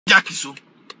Jackie so.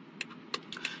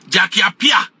 Jackie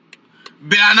apia.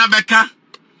 Brana beka.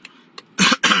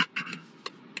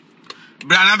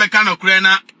 Brana beka no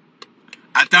krena.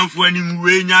 Atamfu animu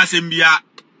we nya asem bia.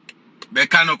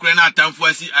 Beka no krena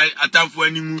atamfu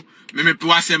animu meme pe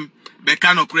wasem.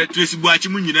 Beka no kre Tracy Buachi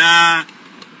mu nyina.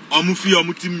 Omu fi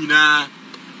omu tim nyina.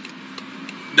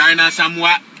 Daina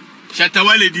Samwa.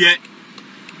 Shatawale die.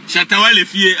 Shatawale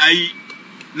fie ayi.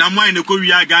 Na mwa ne ko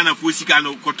wi Ghana fo sika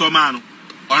no kotoma no.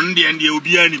 On de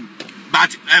obi anim.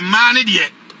 But a man de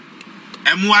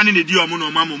emwa ne di omo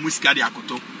no mama musika de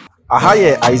akoto.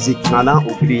 Ahaye Isaac Nana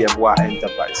Obiri Yeboah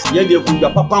Enterprise. Ye de kunja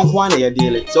papa nko na ye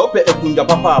dele. Se ope ekunja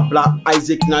papa abla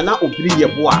Isaac Nana Obiri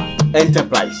Yeboah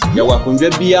Enterprise. Ye wa kunja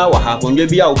bia wa ha kunja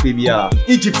bia ope bia.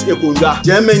 Egypt ekunja,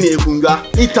 Germany ekunja,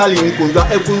 Italy ekunja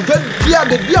bia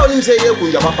de bia onim se ye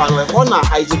kunja papa no e ko na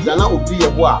Isaac Nana Obiri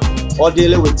Yeboah o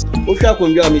dele with. O hwa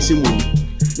kunja amisimu.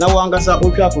 Na wangasa o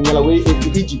hwa kunja la we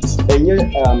Egypt enye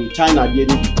China de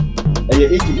ni.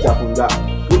 Eye Egypt akunja.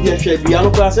 We share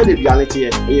biano class de bianity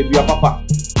e bia papa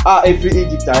every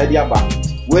Egypt aba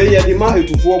we ye the man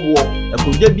to for bo e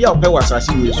kunja bia pe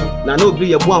wasase we so na na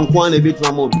obi ye bo anko na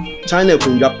betu ma China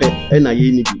kunja pe na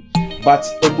ye ni bi but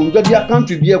e kunja bia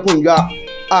country bia kunja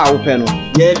wo pe no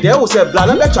ye de wo say bla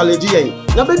na be challenge yen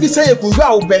na be bi say e kunja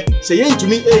wo pe say ye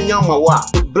ntumi enya ma wa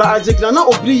bla Isaac na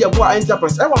Obiri Yeboah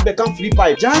Enterprise e wa be kan free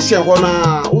pipe jansen ho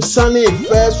na usane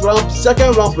first round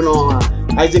second round no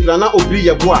Isaac Nana Obiri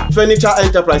Yeboah Furniture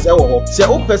Enterprise ewo ho se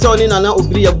o pese oni Nana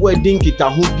Obiri Yeboah dinkita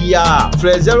ho bia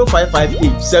free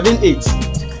 0558 78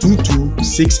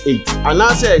 2268 and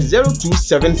answer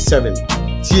 0277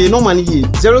 tie no man here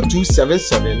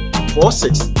 0277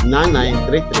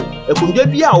 469933 ekunja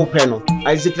bia wo pe no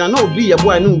Isaac Nana Obiri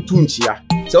Yeboah no tunchia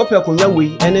se o pe kunja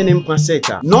we ene mpa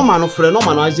seta no man no free no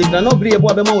man Isaac Nana Obiri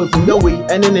Yeboah be ma we kunja we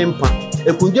ene mpa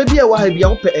ekunja bia wa ha bia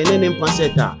wo pe ene mpa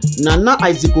seta Nana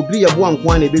Isaac Obiri Yeboah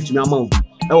nko na ebetumi ama obi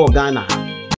e wo Ghana ha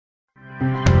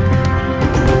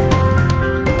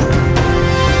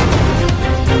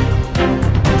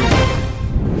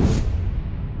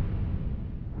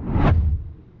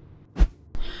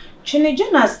Twene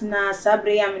Jonas na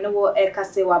sabre ya me no wo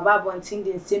ekase wa babo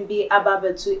ntindi nsembi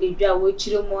ababetu edwa wo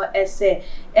chire mo ese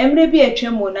emre bi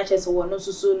etwemo na chese wo no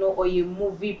susu no oye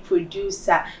movie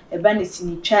producer eba ne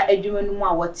sinitwa adwuma no mu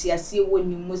a wote ase wo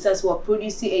ni musas wo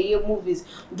produce eye movies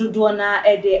dodo na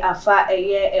ede afa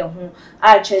eye ehu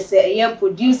a chese eye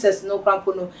producers no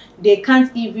krampo no they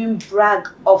can't even brag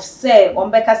of say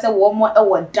ombeka se wo mo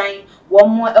ewo dan wo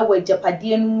mo ewo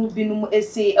japade no mu binum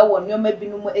ese ewo nyoma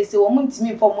binum ese wo mo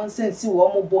ntimi fo mo sensi wo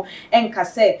mo bo enka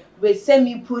se we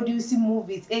semi producing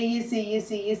movies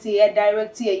yes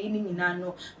direct e yini nyina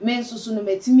no men susu no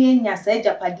metimi enya sa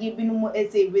japade binum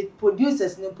ese with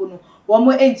producers no po no wo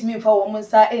mo entimi fa wo mo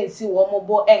nsa ensi wo mo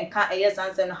bo enka eye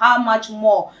sansen how much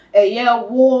more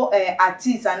wo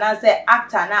artist and say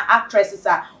actor na actresses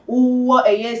are wo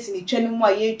sini twani mu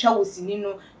a ye twa wo sini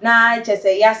no na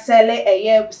chese ya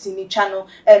sele sini twa no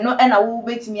no na wo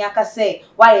betimi aka say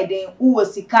why den wo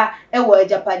sika wo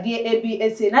ajapade ebi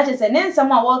ese na chese ne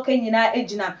nsam a wo kanyina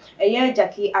ejina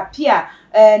Jackie apia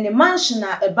ne mansion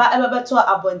eba to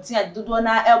abontin adodo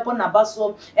na elpo na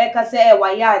baso ka say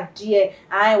wa ya de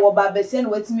wo ba bese no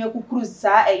watimi akukuru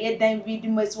sa dan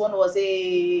video mas one was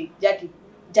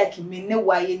Jackie me ne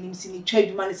wa ye nim sini twa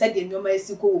adwuma ne said nyoma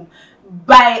asiko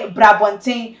by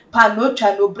brabontin pa no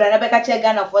twa no bra na be ka che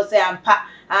Ghana for say ampa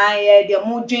de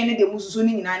mo dwen de mo susu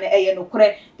ni nyina na no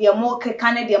kore de mo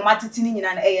keka ne de matiti ni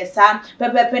nyina na sa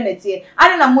pepepe na tie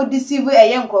ade na mo deceive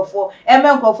nkrofo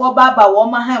nkrofo baba wo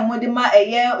ma ha mo de ma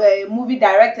movie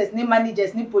directors ni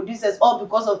managers ni producers all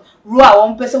because of role a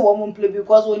won pese wo mo play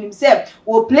because when himself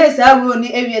wo play sa role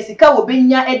ni area sika wo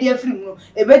benya ede afrim no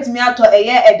ebetimi ato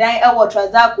edan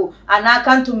Trazako ana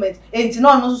cantonment enti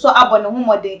no no so abone ho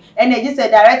moden ene gi se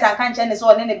director kan che ne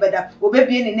so ne beda wo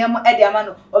bebie ne nem ede ama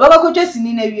no obaba kotwa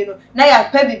sini na wie no na ya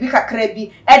pa bibi kakra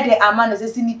bi ede ama no se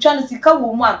sini twa no sika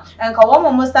wo mu a enka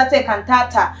wo mo start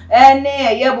cantata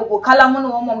ene bobo kala mo no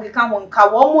wo mo keka ho nka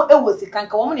wo mo ewo sika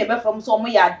nka wo mo ne be from so wo mo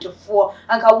ya adefo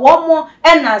anka wo mo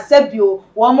ena sabio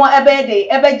wo mo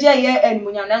ebe je ye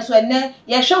enmunyam na so ene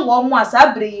ye hwe wo mo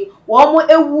asabre wo mo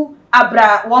ewu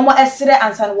abra wo mo esre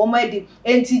ansan wo mo edi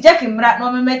enti Jackie mra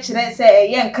no me kire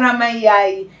se nkraman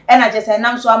yayi ena je se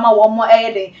nam so ama wo mo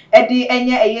edi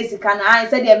enye sika na an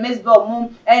se de mesbel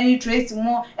mo any trace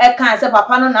mo kan se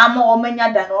papa no na ama wo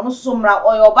manya da no so mra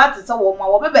oyo ba te se wo mo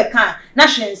wo be kan na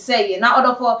hwense ye na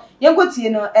odofo yenkotie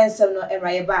no ensem no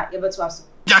enraye ba ye beto aso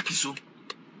Jackie so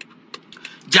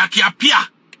Jackie apia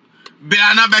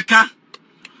Brana beka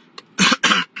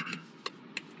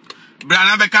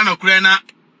no krena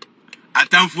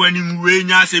atamfo animu we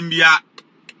nya asem bia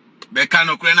beka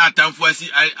no kure na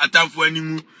atamfo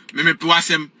animu me pe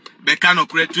wasem beka no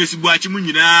kure Tracy Buachi mu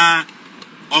nyina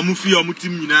omufi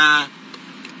omutim nyina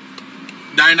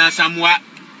Dina Samwa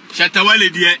Shatawale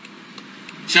die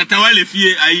Shatawale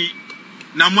fie ayi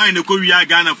na mwan ne ko wi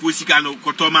Ghana fo sika no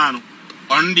kotoma no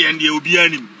on de obi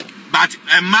anim but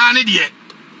man de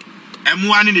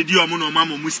emwa ne di omo no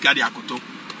mama musika de akoto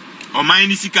o man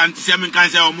ni sika ntse men kan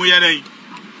say omo yeren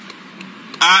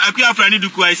akua friend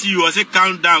duku I see you say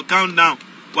count down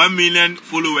 1 million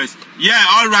followers. Yeah,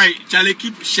 all right. Charlie,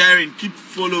 keep sharing, keep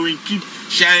following, keep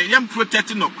sharing. Yam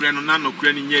protecting no kreno na no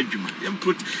kreno nye adwuma. Yam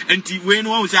enti we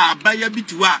no say abaya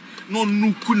bitiwa no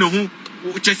nuku ne ho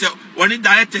chese oni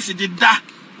director se de da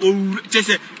o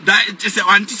chese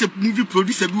anti se movie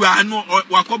producer bi wa no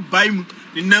wakọ buy mu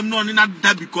ni nam no ni na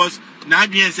da because na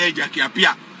adwen say Jackie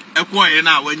apia ekọ ye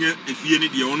na wanya efie ni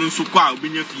de ono nso kwa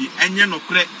obenya fie enye no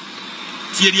kre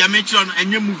tie dia mechiro no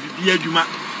enye movie bi adwuma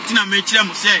tina mechire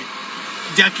mo say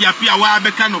Jackie apia wa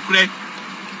beka no kre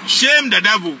shame the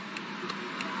devil.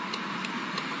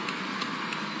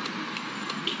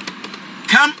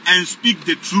 Come and speak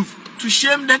the truth to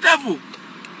shame the devil.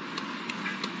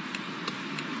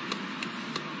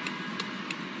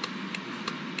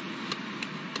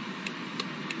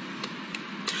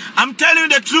 I'm telling you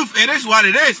the truth. It is what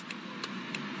it is.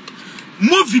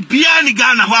 Movie beyond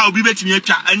Ghana, why will be betting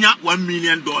 $1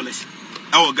 million?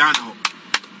 Our Ghana.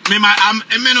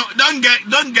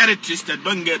 Don't get it twisted.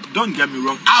 Don't get me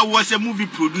wrong. I was a movie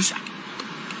producer.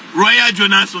 Royal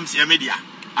Jonas from Media.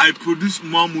 I produce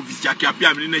more movies. Jackie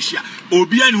Apia Minicia.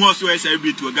 Obian who also has a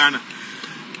bit to Ghana.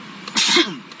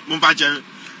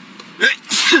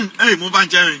 Hey,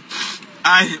 Movanjari.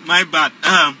 My bad.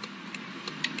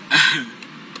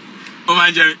 Oh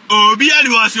my Jerry. Obian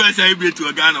who also has a bit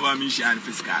to Ghana. Wa Misha and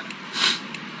Fiscal.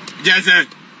 Just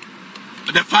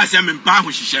the first time in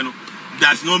Pahushano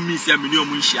does not mean 7 million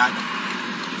Mushada.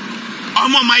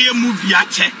 Omo my movie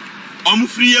ache.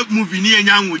 Free movie near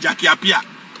Yang with Jackie Apia.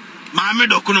 Mamma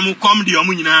dokono comedy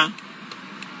omunyina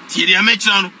tie dia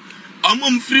mechano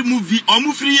free movie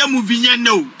movie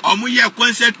no ye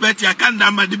concert party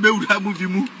akanda ma de bewura movie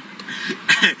mu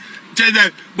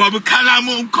jeze bob kala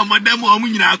mo komada mo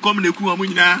omunyina kom na ku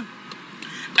omunyina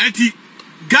anti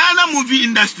Ghana movie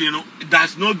industry no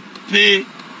does not pay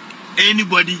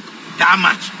anybody that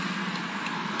much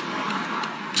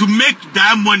to make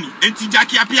that money anti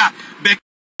Jackie Apia be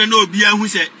no bia hu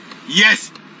say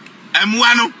yes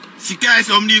emwa Sika is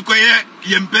omni koye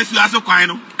yempesu aso kwan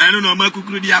no eno no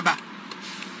makukuru di aba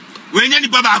wenye ni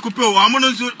baba akupe o omo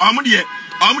no so omo de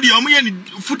ye ni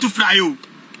foot fry o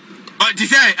ti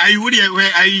say ayi wo de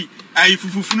we ayi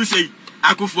fufufu no sei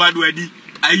akofu ado adi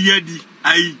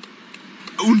ayi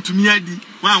untumi adi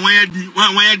wan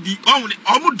adi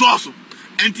omo doso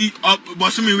enti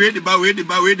boso mi we de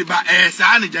ba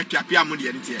sa na Jackie Apia mo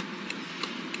de tie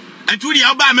enti wo de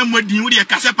oba memodin wo de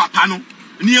kase papa no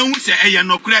ni ehu se eye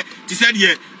nokre ti said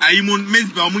ye ayimon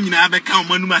mesba omo nyina abeka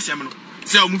omo anum asem no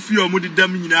se omo fi omo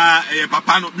didam nyina eye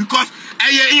papa no because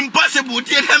eye impossible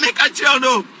ti e make a chill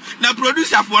no na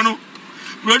producer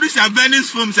Venice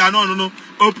Films no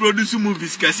o produce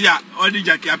movies kase a o di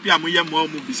Jackie Apia mo ye more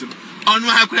movies no onu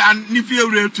akura ni fi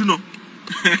ewure tu no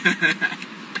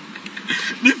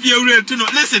ni fi ewure tu no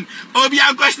listen obi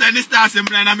a question ni stars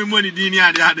na me money di ni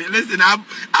ade listen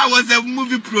I was a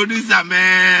movie producer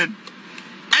man.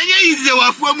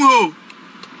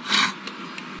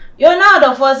 You know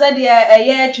the force said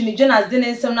Twene Jonas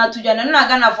didn't seem not to join. I'm not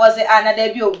gonna force it. And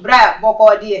there be bra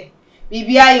boko dear.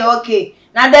 BBI okay.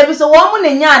 Now there be so one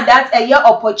in that a year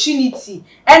opportunity.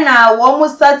 And now one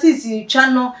start in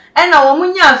channel. And now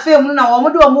one ya film now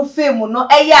one do film no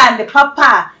a year and the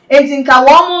papa. And think a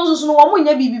woman so one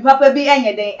bibi papa be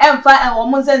any day. And fine and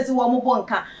woman says one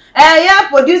bonka. Yeah,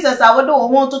 producers I would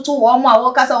want to 2 or more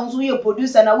workers on so your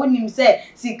producer and I wouldn't say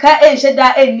sika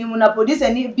sheda any muna producer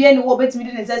ni be any wo bet me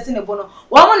dey say ne bono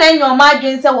wo na enyo ma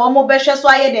adwen say wo mo behwe so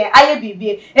aye den aye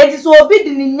bibie enti so obi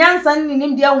di ni nyansa ni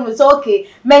nim dia hunu say okay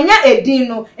menya edin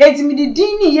no enti mi di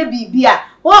din ni ye bibia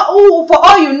for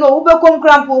all you know we be kom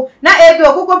crampo na ebe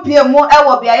okoko pie mo e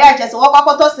wo bia ya chese wo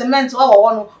kwakoto cement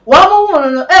wo no wo mo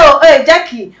hunu no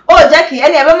Jackie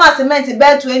ene ebe ma cement be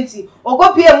 20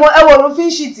 okopie mo e wo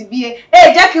roofing sheet bie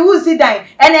Jackie who sit down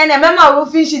ene mema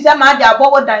roofing sheet e ma dia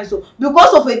bowo dan so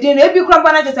because of a din no ebi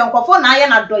crampo na chese nkofo na aye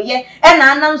na doye e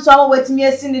na anam so awo wetimi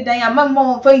asini dan ya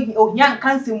mammo fa ohia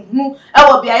nkansem hunu e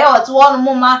wo bia ya oto wo no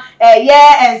mo ma ye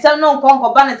ensem no nkonko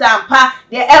ba ne say ampa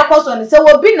de e koso ne say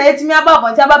wo bi na etimi aba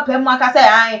abonti aba pem aka say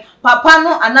an papa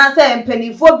no anase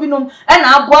mpanifo binom e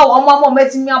na aboa wo mo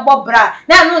metimi abobra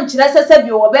na no nkire sese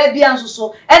bi wo ba bia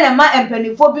nsoso e na ma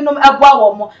mpanifo binom aboa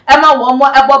wo mo e ma wo mo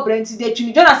ebobra nti de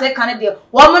Twene Jonas e kan de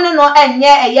wo mo no enye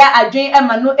eya adwen e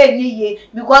ma no enye ye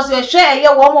because we hwe eye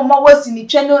wo mo wasi ni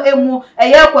twe no emu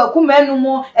eye kwaku manu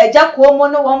mu eja ko mo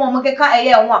no wo mo keka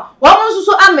eye ho a wo mo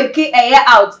nsoso ameki eye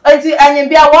out enti anyen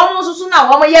bia wo mo nsoso na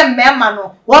wo mo ye mmema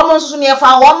no wo mo nsoso ne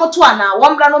fa wo mo to ana wo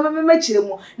mbra no memechire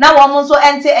mu na wo mo nso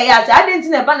enti eye ase adenti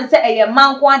na ba ne se eye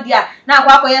manko ade a na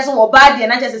akwakoye se wo ba de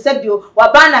na che se bio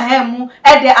wo ba na ha mu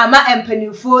ede ama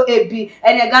empanifo ebi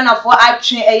ene Ghana for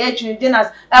atwe eye Twene Jonas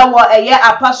ewo eye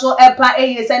apaso epa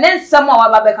eye se ne nsam a wa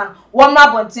ba beka no wo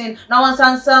mra bonten na won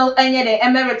sansel enye de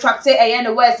eme retract eye ne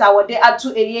west a wo de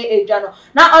atu eye edwa no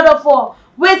na order for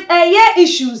with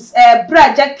issues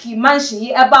bra Jackie mansion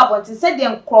yi eba bonten se de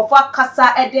nkrofa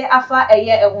kasa ede afa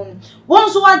eye ehun won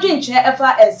so wadwenche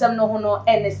efa ensem no ho no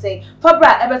ene say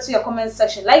fabra ebeto your comment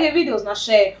section like your videos na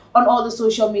share on all the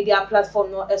social media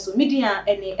platform no eso media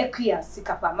ene ekia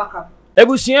sikapa maka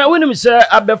Ebusia wonim se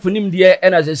abefunim de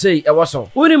ena sesei ewoso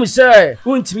wonim se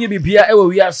wontimi bibia ewo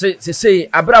wiase sesei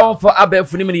abra wonfo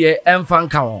abefunim de emfa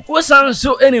nka ho wosan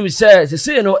so enim se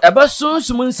sesei no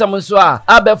ebesonsum nsam so a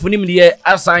abefunim de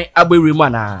asan agbewiri mu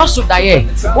ana oso daye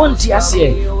wonti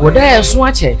ase wodaye so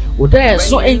ache wodaye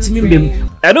so entimi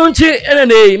mbem enonchi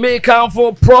enene me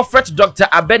kanfo prophet Dr.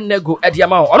 Abennego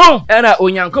ediama ono ena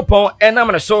onyankopon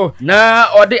enam ne so na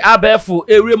ode abefu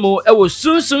ewremu ewo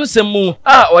sunsun semu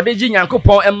a ode ji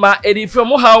nyankopon emma edi from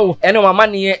how ene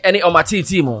mamane ene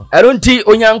omatiti mu enonti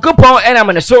onyankopon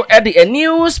enam ne so edi a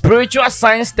new spiritual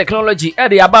science technology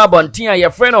edi ababontin a ye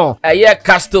frɛ no eye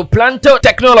castoplanto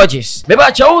technologies me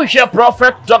ba chawo hwe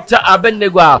prophet Dr.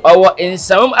 Abennego a owo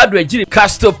ensam adwagiri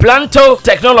castoplanto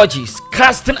technologies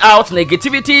casting out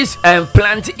negativities and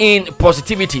planting in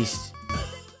positivities.